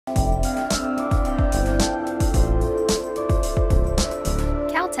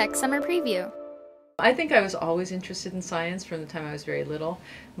Caltech Summer Preview. I think I was always interested in science from the time I was very little.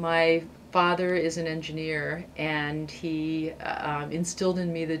 My father is an engineer, and he instilled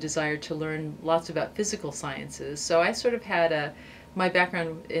in me the desire to learn lots about physical sciences. So I sort of had my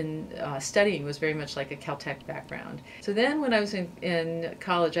background in studying was very much like a Caltech background. So then when I was in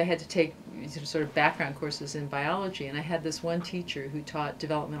college, I had to take sort of background courses in biology, and I had this one teacher who taught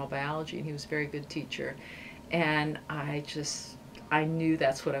developmental biology, and he was a very good teacher. And I knew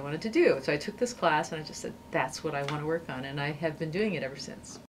that's what I wanted to do. So I took this class and I just said, that's what I want to work on, and I have been doing it ever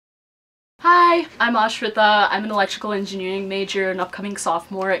since. Hi, I'm Ashrita. I'm an electrical engineering major, an upcoming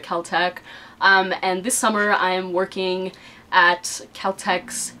sophomore at Caltech. And this summer I am working at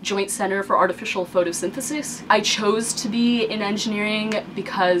Caltech's Joint Center for Artificial Photosynthesis. I chose to be in engineering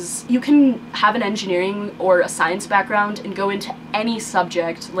because you can have an engineering or a science background and go into any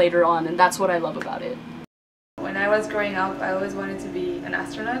subject later on, and that's what I love about it. When I was growing up, I always wanted to be an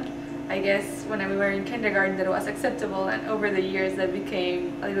astronaut. I guess when we were in kindergarten that was acceptable, and over the years that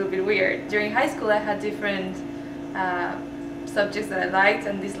became a little bit weird. During high school I had different subjects that I liked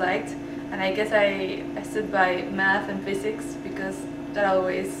and disliked, and I guess I stood by math and physics because that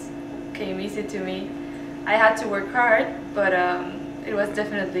always came easy to me. I had to work hard, but it was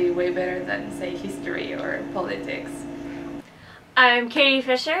definitely way better than, say, history or politics. I'm Katie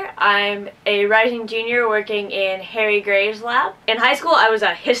Fisher. I'm a rising junior working in Harry Graves' lab. In high school I was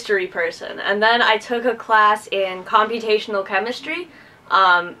a history person, and then I took a class in computational chemistry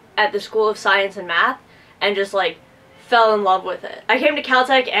at the School of Science and Math, and just fell in love with it. I came to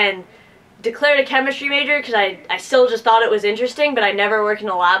Caltech and declared a chemistry major because I still just thought it was interesting, but I never worked in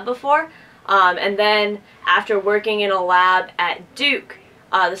a lab before. And then after working in a lab at Duke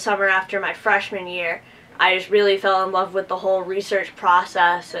the summer after my freshman year, I just really fell in love with the whole research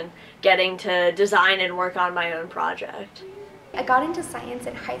process and getting to design and work on my own project. I got into science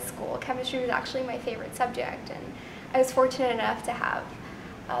in high school. Chemistry was actually my favorite subject, and I was fortunate enough to have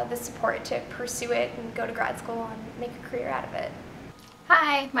the support to pursue it and go to grad school and make a career out of it.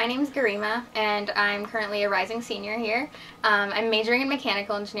 Hi, my name is Garima, and I'm currently a rising senior here. I'm majoring in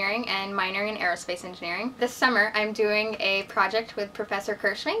mechanical engineering and minoring in aerospace engineering. This summer I'm doing a project with Professor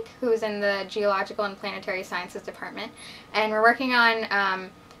Kirschvink, who's in the Geological and Planetary Sciences department, and we're working on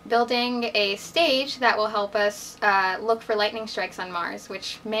building a stage that will help us look for lightning strikes on Mars,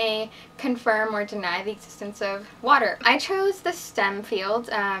 which may confirm or deny the existence of water. I chose the STEM field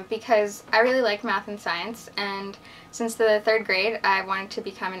because I really like math and science, and since the third grade I wanted to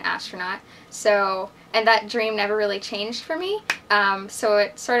become an astronaut, and that dream never really changed for me, so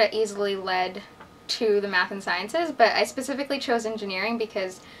it sort of easily led to the math and sciences, but I specifically chose engineering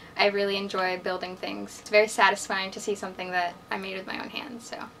because I really enjoy building things. It's very satisfying to see something that I made with my own hands.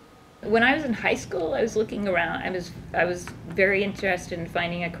 So, when I was in high school, I was looking around. I was very interested in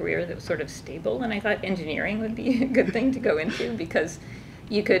finding a career that was sort of stable, and I thought engineering would be a good thing to go into because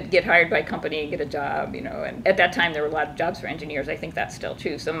you could get hired by a company and get a job, and at that time there were a lot of jobs for engineers. I think that's still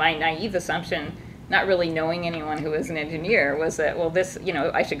true. So my naive assumption, not really knowing anyone who was an engineer, was that, well,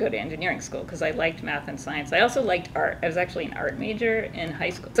 I should go to engineering school because I liked math and science. I also liked art. I was actually an art major in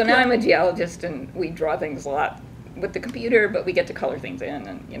high school. So now I'm a geologist, and we draw things a lot with the computer, but we get to color things in,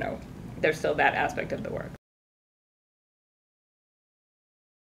 and there's still that aspect of the work.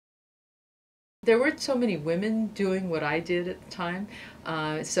 There weren't so many women doing what I did at the time,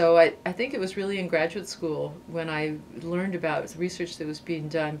 so I think it was really in graduate school when I learned about research that was being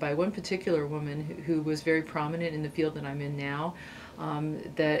done by one particular woman who was very prominent in the field that I'm in now,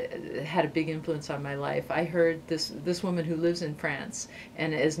 that had a big influence on my life. I heard this woman who lives in France,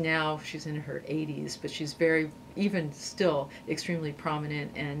 and she's in her 80s, but she's even still extremely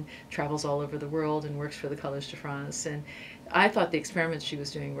prominent and travels all over the world and works for the Collège de France. And I thought the experiments she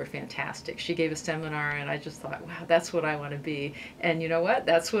was doing were fantastic. She gave a seminar, and I just thought, wow, that's what I want to be. And you know what?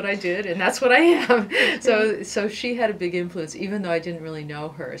 That's what I did, and that's what I am. So she had a big influence, even though I didn't really know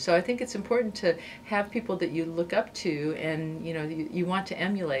her. So I think it's important to have people that you look up to and you want to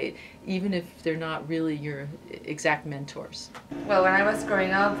emulate, even if they're not really your exact mentors. Well, when I was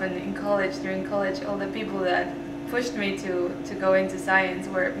growing up and in college, during college, all the people that pushed me to go into science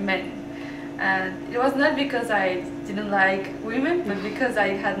were men. And it was not because I didn't like women, but because I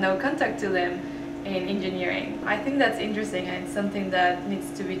had no contact to them in engineering. I think that's interesting, and it's something that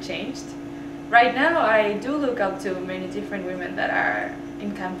needs to be changed. Right now I do look up to many different women that are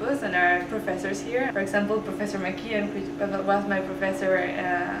in campus and are professors here. For example, Professor McKeon, who was my professor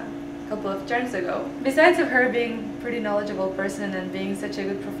a couple of terms ago. Besides of her being a pretty knowledgeable person and being such a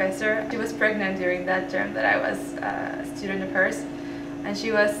good professor, she was pregnant during that term that I was a student of hers. And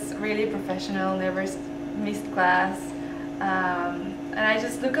she was really professional, never missed class, And I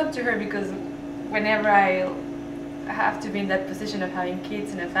just look up to her because whenever I have to be in that position of having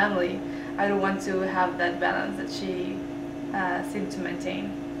kids and a family, I don't want to have that balance that she seemed to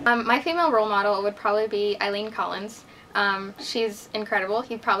maintain. My female role model would probably be Eileen Collins. She's incredible.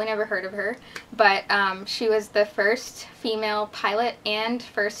 You've probably never heard of her, but she was the first female pilot and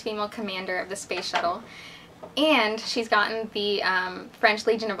first female commander of the space shuttle. And she's gotten the French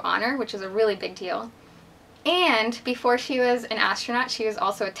Legion of Honor, which is a really big deal. And before she was an astronaut, she was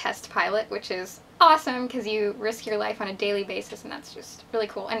also a test pilot, which is awesome because you risk your life on a daily basis, and that's just really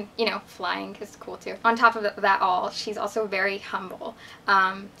cool. And, you know, flying is cool too. On top of that all, she's also very humble.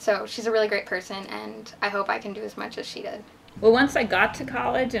 So she's a really great person, and I hope I can do as much as she did. Well, once I got to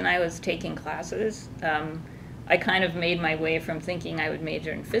college and I was taking classes, I kind of made my way from thinking I would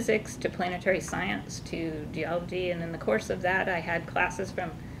major in physics to planetary science to geology, and in the course of that I had classes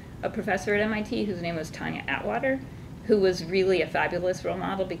from a professor at MIT whose name was Tanya Atwater, who was really a fabulous role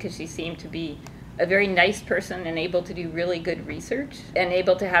model because she seemed to be a very nice person and able to do really good research and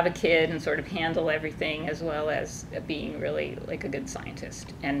able to have a kid and sort of handle everything, as well as being really like a good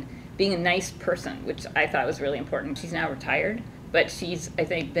scientist and being a nice person, which I thought was really important. She's now retired, but she's, I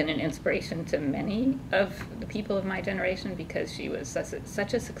think, been an inspiration to many of the people of my generation because she was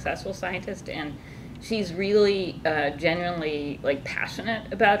such a successful scientist, and she's really genuinely like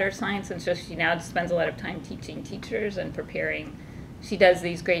passionate about her science, and so she now spends a lot of time teaching teachers and preparing. She does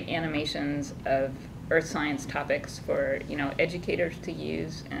these great animations of earth science topics for, you know, educators to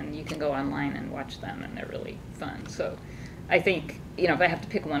use, and you can go online and watch them, and they're really fun. So I think, you know, if I have to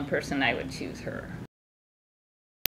pick one person, I would choose her.